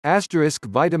Asterisk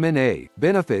vitamin A,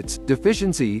 benefits,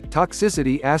 deficiency,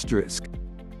 toxicity asterisk.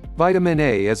 Vitamin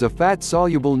A is a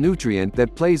fat-soluble nutrient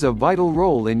that plays a vital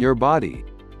role in your body.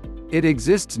 It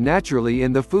exists naturally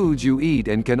in the foods you eat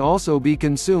and can also be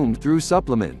consumed through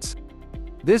supplements.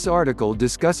 This article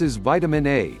discusses vitamin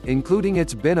A, including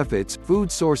its benefits,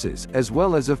 food sources, as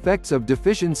well as effects of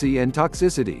deficiency and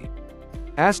toxicity.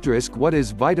 Asterisk what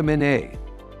is vitamin A?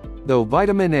 Though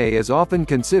vitamin A is often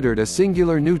considered a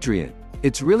singular nutrient,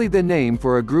 it's really the name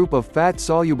for a group of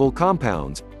fat-soluble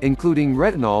compounds, including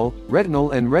retinol,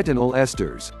 retinal and retinyl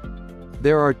esters.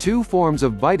 There are two forms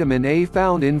of vitamin A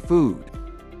found in food.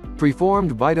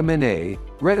 Preformed vitamin A,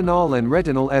 retinol and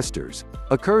retinyl esters,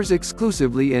 occurs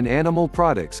exclusively in animal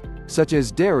products, such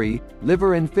as dairy,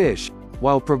 liver and fish,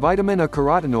 while provitamin and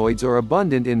carotenoids are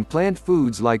abundant in plant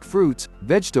foods like fruits,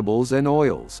 vegetables and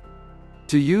oils.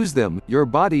 To use them, your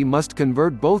body must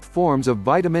convert both forms of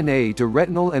vitamin A to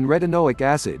retinol and retinoic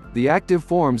acid, the active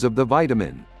forms of the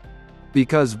vitamin.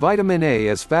 Because vitamin A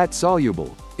is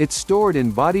fat-soluble, it's stored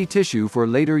in body tissue for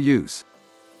later use.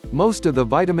 Most of the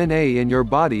vitamin A in your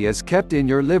body is kept in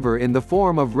your liver in the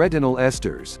form of retinal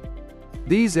esters.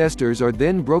 These esters are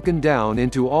then broken down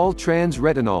into all-trans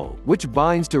retinol, which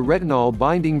binds to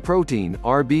retinol-binding protein,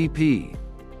 RBP.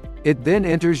 It then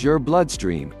enters your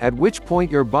bloodstream, at which point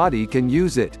your body can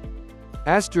use it.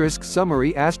 Asterisk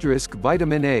summary asterisk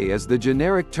vitamin A is the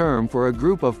generic term for a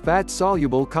group of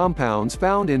fat-soluble compounds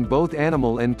found in both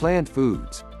animal and plant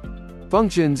foods.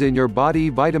 Functions in your body.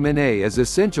 Vitamin A is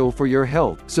essential for your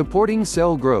health, supporting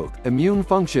cell growth, immune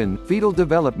function, fetal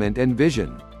development and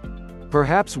vision.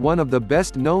 Perhaps one of the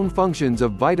best-known functions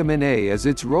of vitamin A is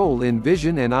its role in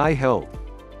vision and eye health.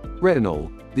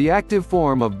 Retinol, the active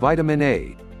form of vitamin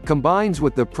A, combines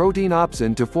with the protein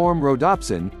opsin to form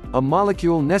rhodopsin, a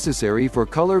molecule necessary for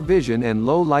color vision and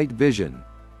low-light vision.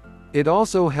 It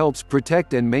also helps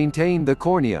protect and maintain the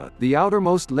cornea, the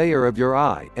outermost layer of your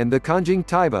eye, and the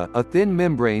conjunctiva, a thin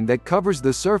membrane that covers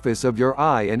the surface of your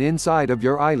eye and inside of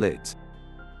your eyelids.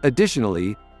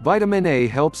 Additionally, vitamin A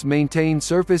helps maintain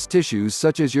surface tissues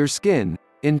such as your skin,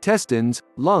 intestines,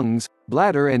 lungs,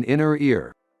 bladder and inner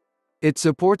ear. It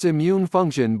supports immune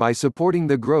function by supporting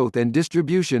the growth and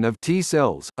distribution of T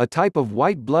cells, a type of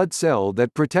white blood cell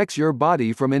that protects your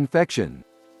body from infection.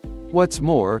 What's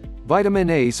more,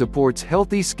 vitamin A supports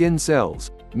healthy skin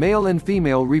cells, male and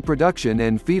female reproduction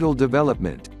and fetal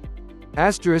development.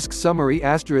 Asterisk summary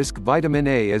asterisk vitamin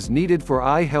A is needed for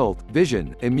eye health,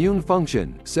 vision, immune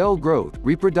function, cell growth,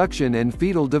 reproduction and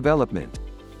fetal development.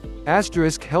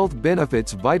 Asterisk health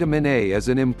benefits. Vitamin A is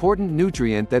an important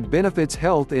nutrient that benefits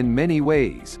health in many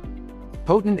ways.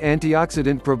 Potent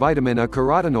antioxidant provitamin and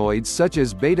carotenoids such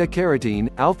as beta-carotene,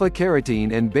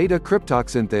 alpha-carotene and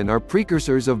beta-cryptoxanthin are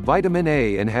precursors of vitamin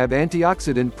A and have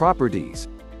antioxidant properties.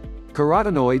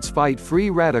 Carotenoids fight free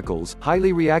radicals,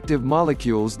 highly reactive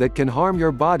molecules that can harm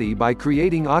your body by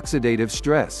creating oxidative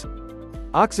stress.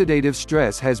 Oxidative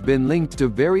stress has been linked to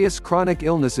various chronic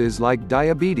illnesses like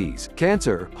diabetes,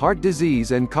 cancer, heart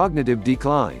disease and cognitive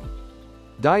decline.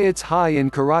 Diets high in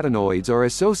carotenoids are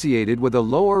associated with a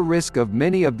lower risk of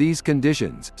many of these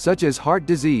conditions, such as heart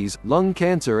disease, lung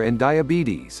cancer and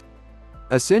diabetes.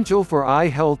 Essential for eye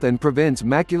health and prevents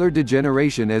macular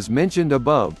degeneration. As mentioned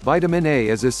above, vitamin A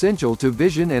is essential to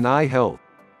vision and eye health.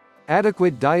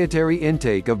 Adequate dietary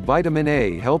intake of vitamin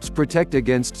A helps protect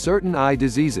against certain eye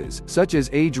diseases, such as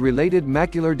age-related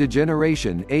macular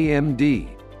degeneration (AMD).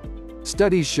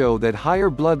 Studies show that higher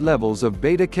blood levels of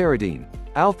beta-carotene,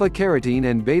 alpha-carotene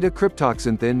and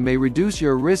beta-cryptoxanthin may reduce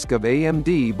your risk of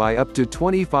AMD by up to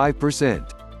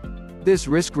 25%. This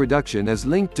risk reduction is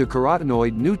linked to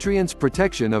carotenoid nutrients'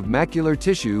 protection of macular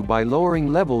tissue by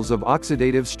lowering levels of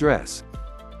oxidative stress.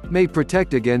 May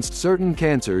protect against certain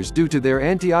cancers due to their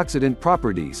antioxidant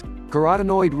properties.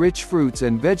 Carotenoid-rich fruits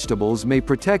and vegetables may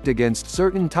protect against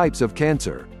certain types of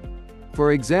cancer.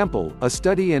 For example, a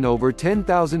study in over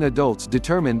 10,000 adults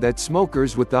determined that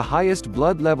smokers with the highest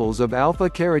blood levels of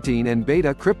alpha-carotene and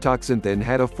beta-cryptoxanthin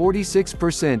had a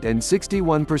 46% and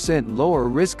 61% lower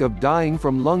risk of dying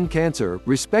from lung cancer,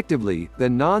 respectively,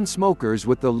 than non-smokers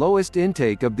with the lowest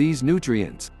intake of these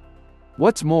nutrients.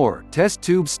 What's more, test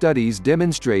tube studies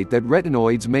demonstrate that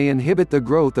retinoids may inhibit the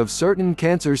growth of certain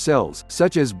cancer cells,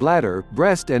 such as bladder,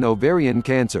 breast and ovarian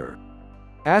cancer.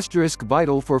 Asterisk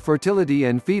vital for fertility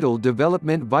and fetal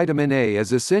development. Vitamin A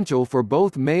is essential for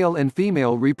both male and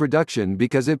female reproduction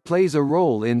because it plays a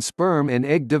role in sperm and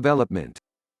egg development.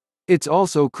 It's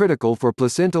also critical for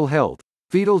placental health,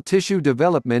 fetal tissue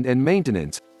development and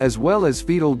maintenance, as well as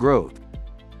fetal growth.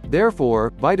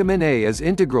 Therefore, vitamin A is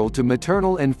integral to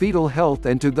maternal and fetal health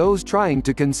and to those trying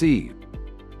to conceive.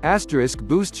 Asterisk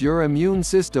boosts your immune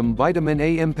system. Vitamin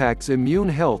A impacts immune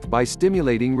health by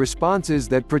stimulating responses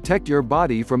that protect your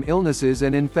body from illnesses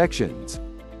and infections.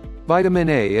 Vitamin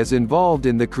A is involved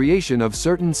in the creation of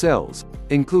certain cells,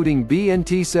 including B and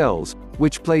T cells,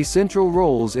 which play central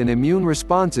roles in immune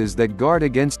responses that guard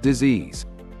against disease.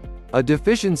 A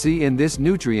deficiency in this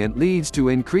nutrient leads to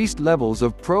increased levels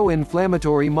of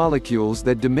pro-inflammatory molecules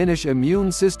that diminish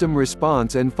immune system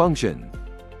response and function.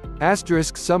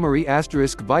 Asterisk summary.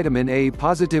 Asterisk vitamin A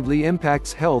positively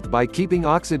impacts health by keeping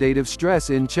oxidative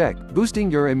stress in check, boosting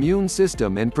your immune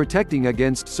system and protecting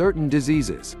against certain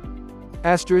diseases.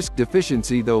 Asterisk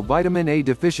deficiency. Though vitamin A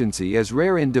deficiency is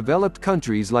rare in developed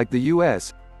countries like the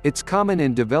US, it's common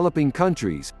in developing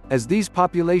countries, as these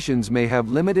populations may have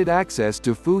limited access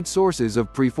to food sources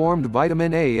of preformed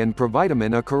vitamin A and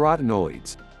provitamin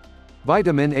carotenoids.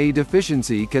 Vitamin A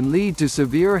deficiency can lead to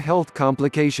severe health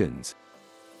complications.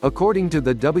 According to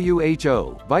the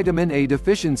WHO, vitamin A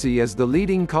deficiency is the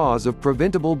leading cause of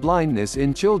preventable blindness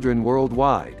in children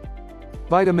worldwide.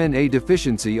 Vitamin A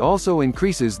deficiency also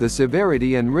increases the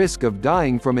severity and risk of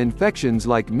dying from infections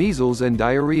like measles and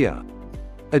diarrhea.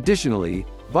 Additionally,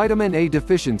 vitamin A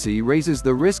deficiency raises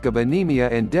the risk of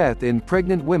anemia and death in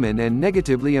pregnant women and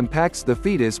negatively impacts the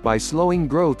fetus by slowing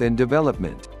growth and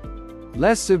development.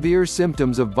 Less severe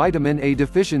symptoms of vitamin A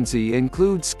deficiency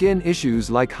include skin issues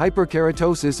like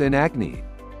hyperkeratosis and acne.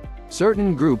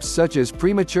 Certain groups such as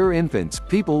premature infants,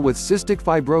 people with cystic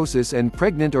fibrosis and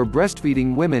pregnant or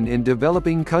breastfeeding women in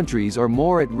developing countries are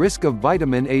more at risk of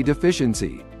vitamin A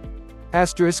deficiency.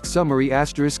 Asterisk summary.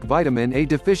 Asterisk vitamin A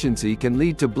deficiency can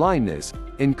lead to blindness,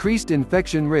 increased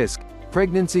infection risk,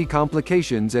 pregnancy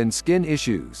complications and skin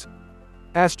issues.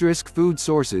 Asterisk food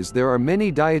sources. There are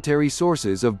many dietary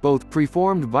sources of both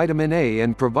preformed vitamin A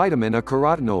and provitamin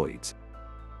carotenoids.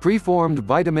 Preformed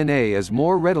vitamin A is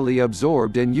more readily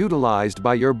absorbed and utilized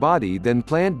by your body than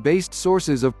plant-based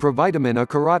sources of provitamin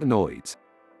carotenoids.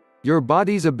 Your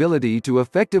body's ability to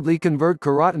effectively convert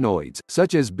carotenoids,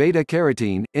 such as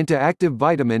beta-carotene, into active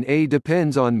vitamin A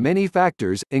depends on many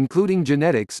factors, including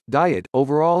genetics, diet,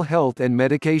 overall health and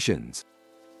medications.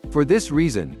 For this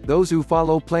reason, those who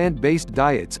follow plant-based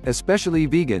diets, especially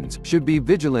vegans, should be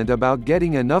vigilant about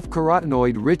getting enough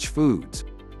carotenoid-rich foods.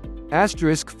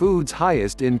 Asterisk foods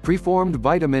highest in preformed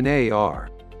vitamin A are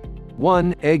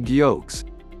 1. Egg yolks,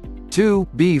 2.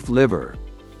 Beef liver,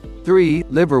 3.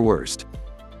 Liverwurst,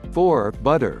 4.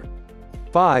 Butter,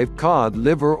 5. Cod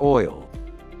liver oil,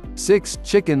 6.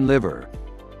 Chicken liver,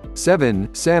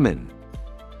 7. Salmon,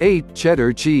 8.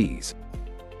 Cheddar cheese,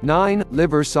 9.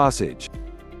 Liver sausage,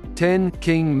 10.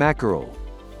 King mackerel,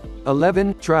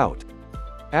 11. Trout.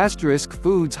 Asterisk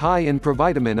foods high in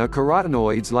provitamin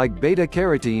carotenoids like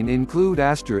beta-carotene include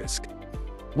asterisk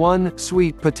 1.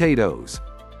 Sweet potatoes,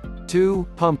 2.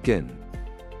 Pumpkin,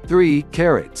 3.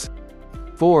 Carrots,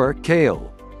 4.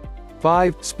 Kale,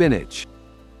 5. Spinach,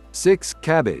 6.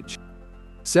 Cabbage,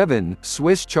 7.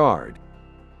 Swiss chard,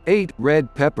 8.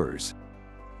 Red peppers,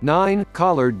 9.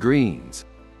 Collard greens,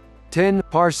 10.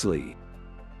 Parsley,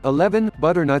 11.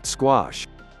 Butternut squash.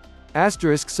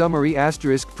 Asterisk summary.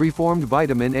 Asterisk preformed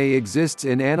vitamin A exists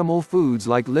in animal foods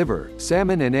like liver,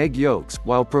 salmon and egg yolks,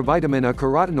 while provitamin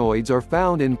carotenoids are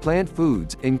found in plant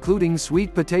foods, including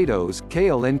sweet potatoes,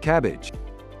 kale and cabbage.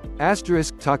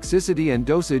 Asterisk toxicity and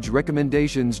dosage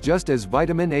recommendations. Just as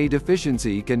vitamin A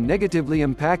deficiency can negatively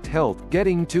impact health,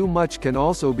 getting too much can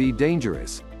also be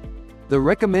dangerous. The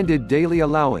recommended daily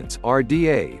allowance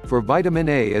 (RDA) for vitamin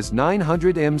A is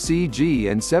 900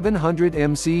 mcg and 700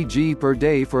 mcg per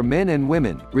day for men and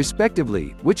women,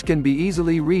 respectively, which can be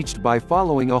easily reached by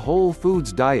following a whole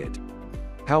foods diet.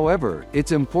 However,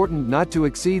 it's important not to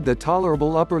exceed the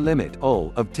tolerable upper limit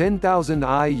of 10,000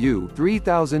 IU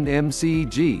 (3000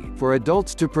 mcg) for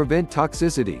adults to prevent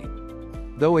toxicity.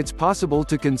 Though it's possible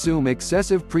to consume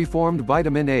excessive preformed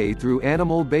vitamin A through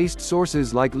animal-based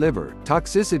sources like liver,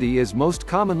 toxicity is most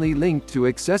commonly linked to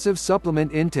excessive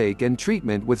supplement intake and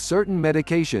treatment with certain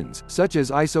medications, such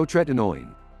as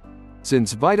isotretinoin.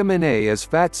 Since vitamin A is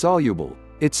fat-soluble,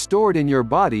 it's stored in your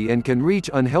body and can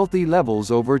reach unhealthy levels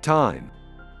over time.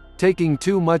 Taking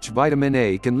too much vitamin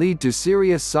A can lead to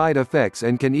serious side effects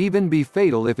and can even be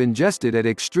fatal if ingested at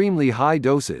extremely high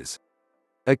doses.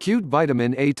 Acute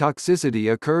vitamin A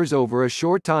toxicity occurs over a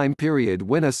short time period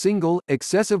when a single,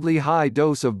 excessively high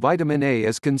dose of vitamin A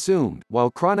is consumed,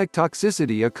 while chronic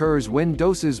toxicity occurs when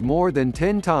doses more than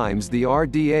 10 times the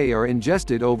RDA are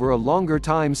ingested over a longer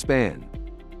time span.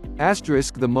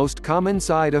 Asterisk the most common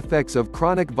side effects of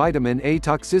chronic vitamin A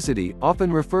toxicity,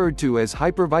 often referred to as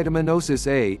hypervitaminosis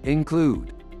A,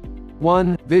 include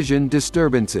 1. Vision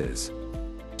disturbances,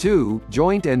 2.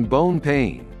 Joint and bone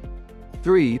pain,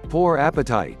 3. Poor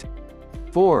appetite.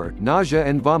 4. Nausea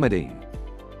and vomiting.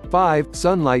 5.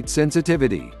 Sunlight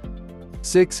sensitivity.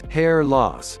 6. Hair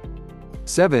loss.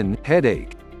 7.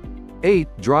 Headache. 8.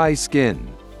 Dry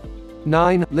skin.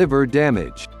 9. Liver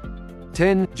damage.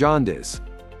 10. Jaundice.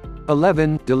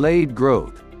 11. Delayed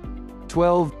growth.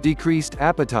 12. Decreased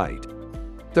appetite.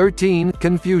 13.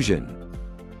 Confusion.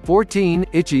 14.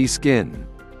 Itchy skin.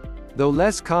 Though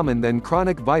less common than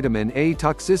chronic vitamin A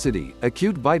toxicity,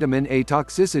 acute vitamin A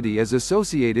toxicity is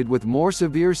associated with more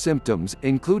severe symptoms,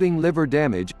 including liver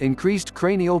damage, increased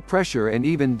cranial pressure and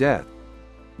even death.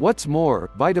 What's more,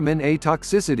 vitamin A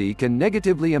toxicity can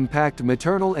negatively impact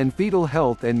maternal and fetal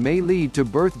health and may lead to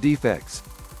birth defects.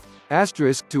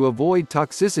 Asterisk, to avoid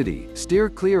toxicity, steer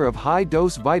clear of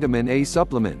high-dose vitamin A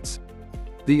supplements.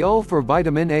 The UL for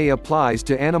vitamin A applies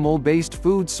to animal-based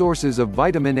food sources of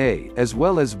vitamin A, as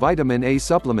well as vitamin A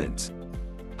supplements.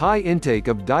 High intake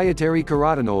of dietary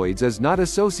carotenoids is not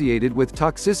associated with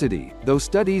toxicity, though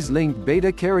studies link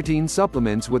beta-carotene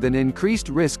supplements with an increased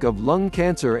risk of lung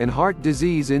cancer and heart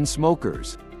disease in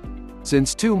smokers.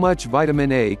 Since too much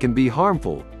vitamin A can be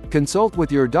harmful, consult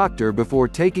with your doctor before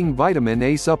taking vitamin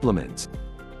A supplements.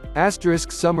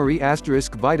 Asterisk summary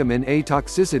asterisk vitamin A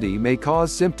toxicity may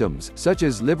cause symptoms, such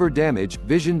as liver damage,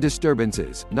 vision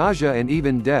disturbances, nausea and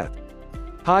even death.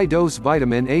 High-dose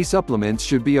vitamin A supplements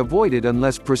should be avoided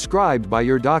unless prescribed by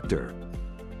your doctor.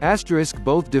 Asterisk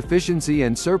both deficiency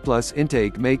and surplus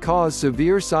intake may cause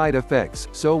severe side effects,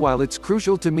 so while it's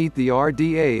crucial to meet the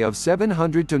RDA of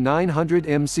 700 to 900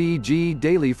 mcg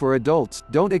daily for adults,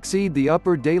 don't exceed the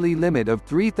upper daily limit of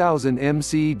 3000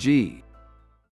 mcg.